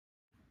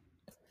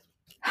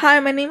Hi,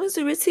 my name is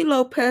Aritzi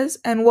Lopez,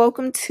 and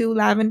welcome to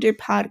Lavender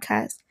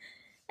Podcast.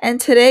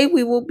 And today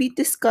we will be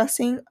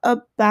discussing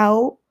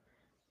about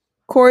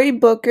Cory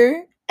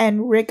Booker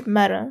and Rick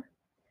Mehta.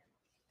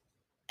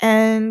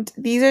 And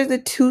these are the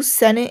two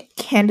Senate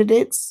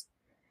candidates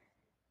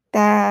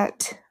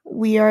that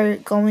we are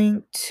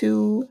going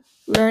to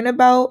learn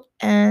about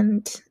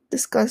and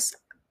discuss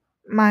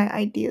my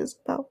ideas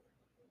about.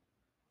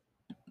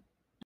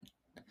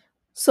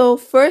 So,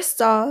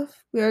 first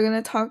off, we are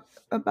going to talk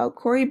about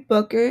Cory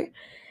Booker,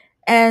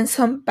 and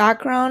some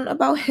background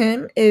about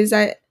him is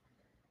that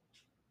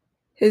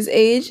his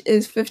age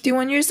is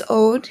 51 years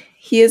old.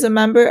 He is a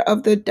member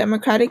of the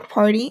Democratic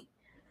Party.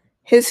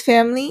 His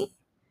family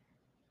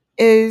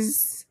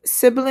is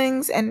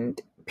siblings and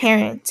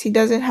parents. He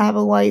doesn't have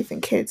a wife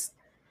and kids.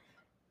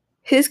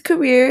 His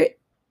career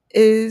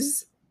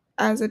is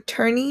as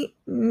attorney,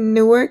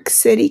 Newark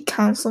City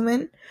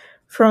Councilman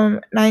from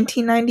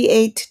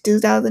 1998 to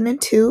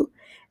 2002,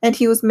 and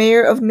he was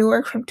mayor of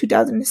Newark from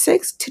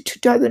 2006 to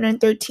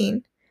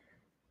 2013.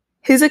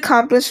 His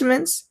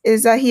accomplishments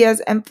is that he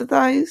has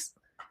empathized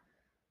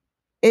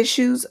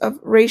issues of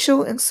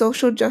racial and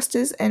social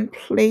justice and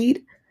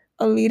played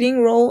a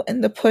leading role in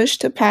the push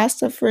to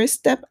pass the First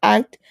Step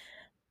Act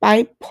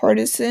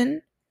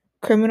bipartisan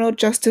criminal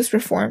justice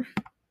reform.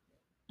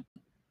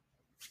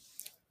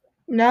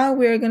 Now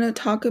we are going to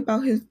talk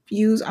about his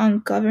views on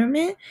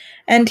government,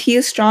 and he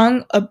is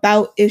strong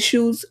about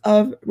issues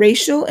of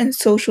racial and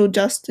social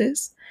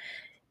justice.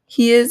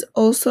 He is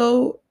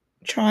also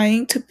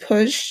trying to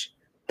push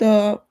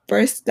the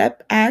First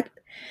Step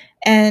Act,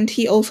 and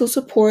he also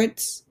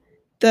supports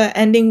the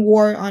ending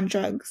war on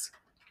drugs.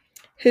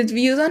 His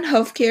views on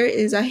healthcare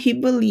is that he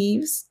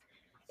believes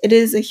it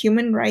is a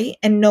human right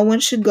and no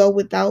one should go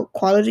without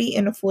quality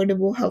and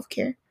affordable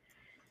healthcare.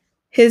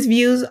 His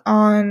views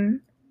on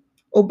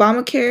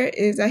Obamacare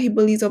is that he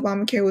believes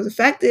Obamacare was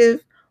effective,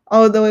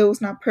 although it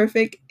was not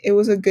perfect, it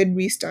was a good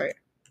restart.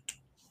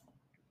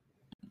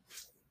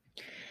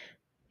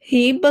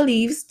 He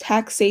believes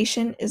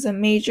taxation is a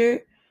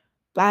major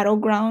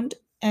battleground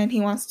and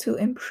he wants to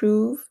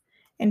improve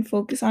and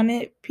focus on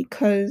it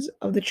because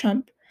of the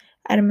Trump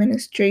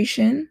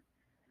administration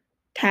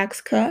tax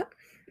cut.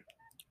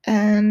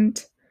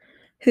 And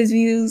his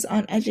views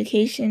on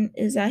education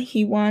is that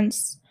he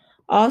wants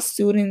all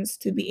students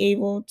to be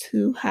able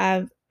to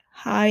have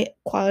high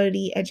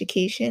quality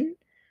education,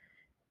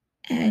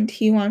 and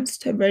he wants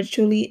to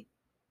virtually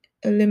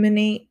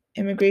eliminate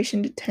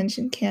immigration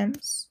detention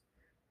camps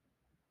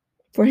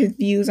for his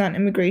views on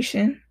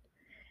immigration.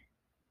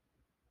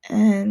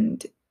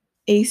 And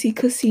AC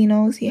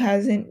casinos, he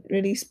hasn't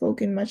really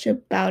spoken much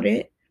about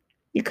it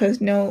because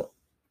no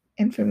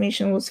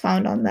information was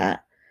found on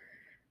that.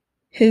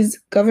 His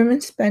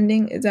government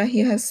spending is that he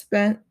has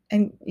spent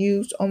and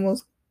used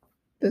almost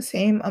the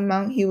same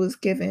amount he was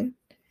given.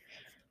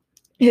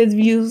 His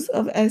views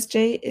of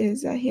SJ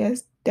is that he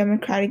has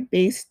democratic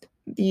based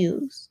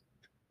views.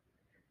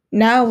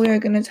 Now we are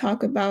going to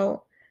talk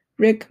about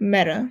Rick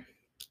Mehta.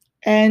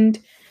 And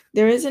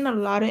there isn't a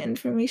lot of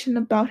information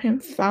about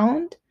him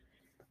found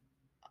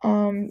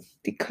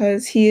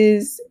because he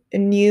is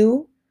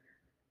new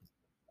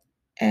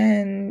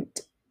and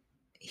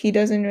he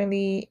doesn't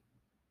really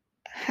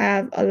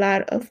have a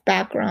lot of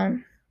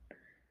background.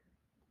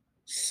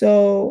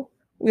 So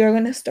we are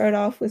going to start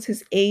off with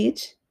his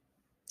age.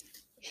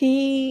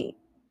 He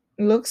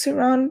looks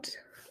around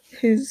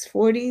his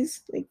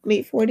 40s, like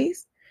late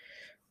 40s.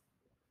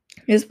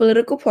 His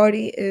political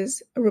party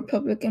is a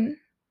Republican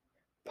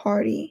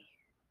Party.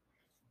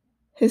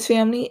 His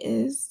family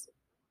is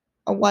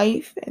a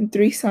wife and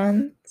 3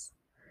 sons.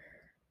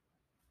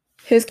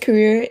 His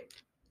career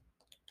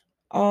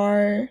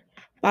are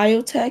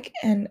biotech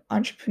and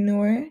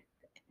entrepreneur,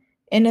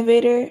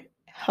 innovator,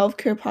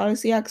 healthcare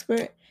policy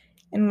expert,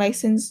 and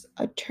licensed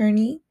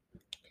attorney.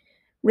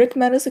 Rick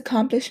Mehta's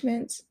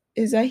accomplishments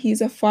is that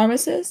he's a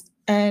pharmacist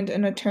and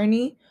an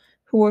attorney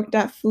who worked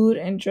at Food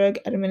and Drug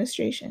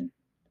Administration.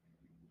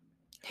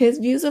 His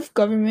views of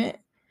government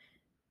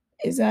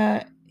is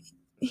that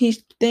he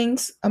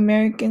thinks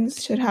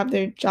Americans should have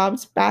their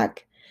jobs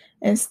back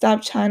and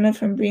stop China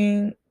from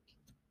being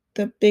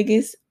the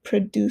biggest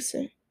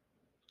producer.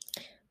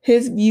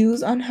 His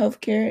views on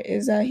healthcare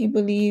is that he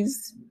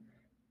believes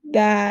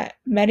that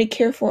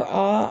Medicare for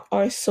all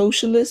are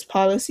socialist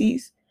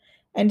policies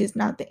and is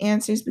not the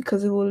answers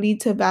because it will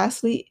lead to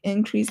vastly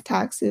increased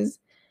taxes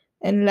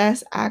and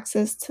less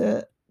access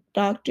to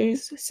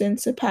doctors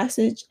since the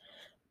passage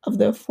of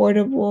the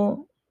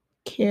Affordable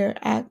Care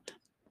Act.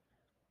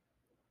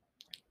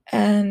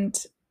 And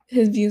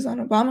his views on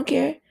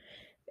Obamacare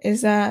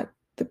is that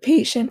the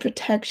Patient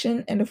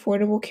Protection and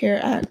Affordable Care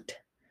Act,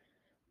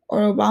 or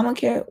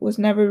Obamacare, was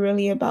never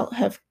really about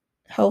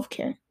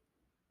healthcare.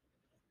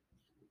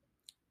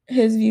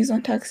 His views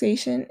on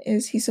taxation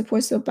is he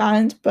supports the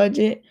balanced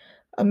budget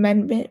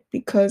amendment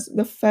because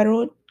the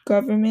federal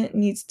government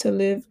needs to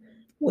live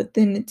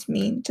within its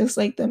means, just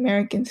like the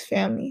Americans'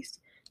 families,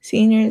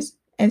 seniors,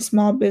 and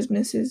small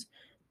businesses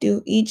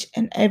do each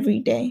and every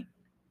day.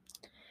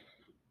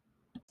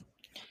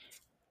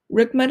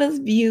 Rick Mehta's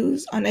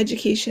views on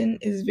education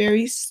is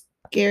very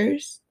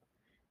scarce,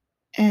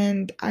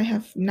 and I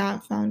have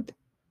not found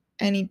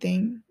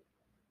anything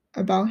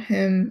about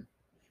him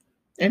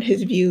and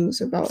his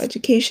views about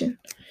education.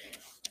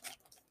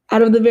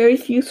 Out of the very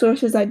few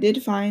sources I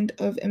did find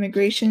of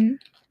immigration,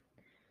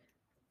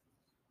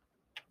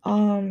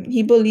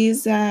 he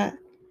believes that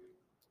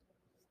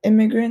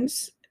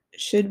immigrants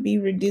should be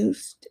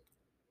reduced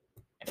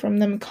from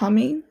them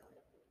coming,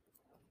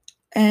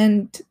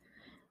 and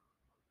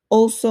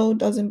also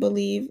doesn't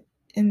believe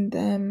in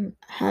them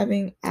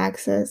having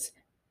access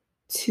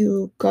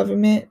to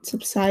government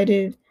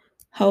subsidized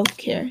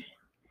healthcare.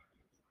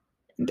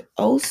 And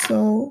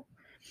also,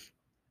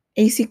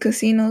 AC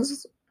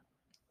casinos,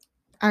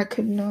 I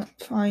could not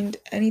find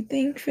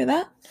anything for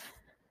that.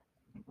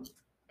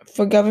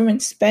 For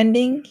government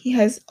spending, he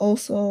has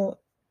also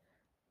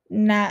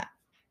not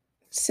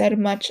said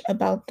much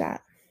about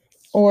that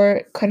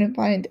or couldn't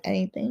find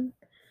anything.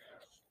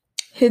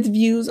 His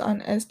views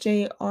on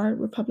SJ are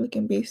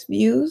Republican based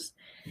views,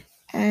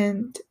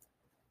 and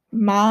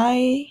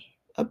my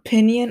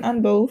opinion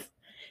on both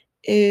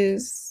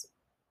is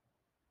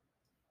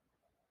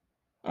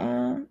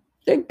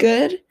they're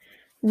good.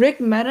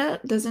 Rick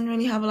Mehta doesn't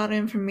really have a lot of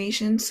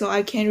information, so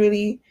I can't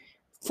really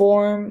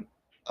form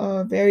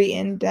a very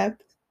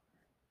in-depth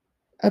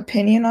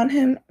opinion on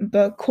him.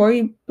 But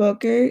Cory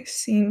Booker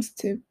seems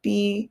to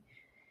be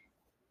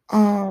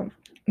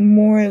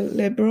more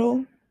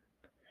liberal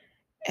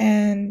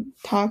and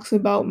talks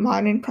about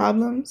modern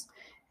problems,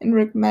 and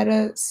Rick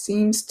Mehta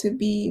seems to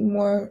be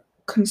more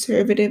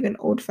conservative and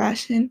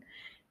old-fashioned.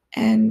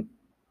 And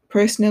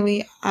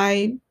personally,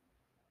 I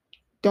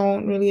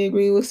don't really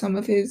agree with some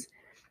of his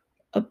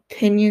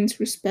opinions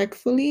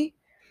respectfully,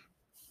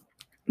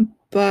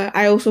 but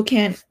I also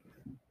can't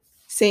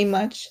say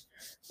much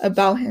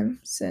about him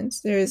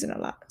since there isn't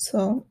a lot.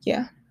 So,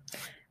 yeah.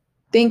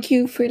 Thank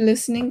you for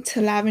listening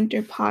to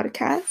Lavender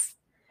Podcast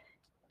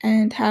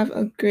and have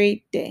a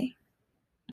great day.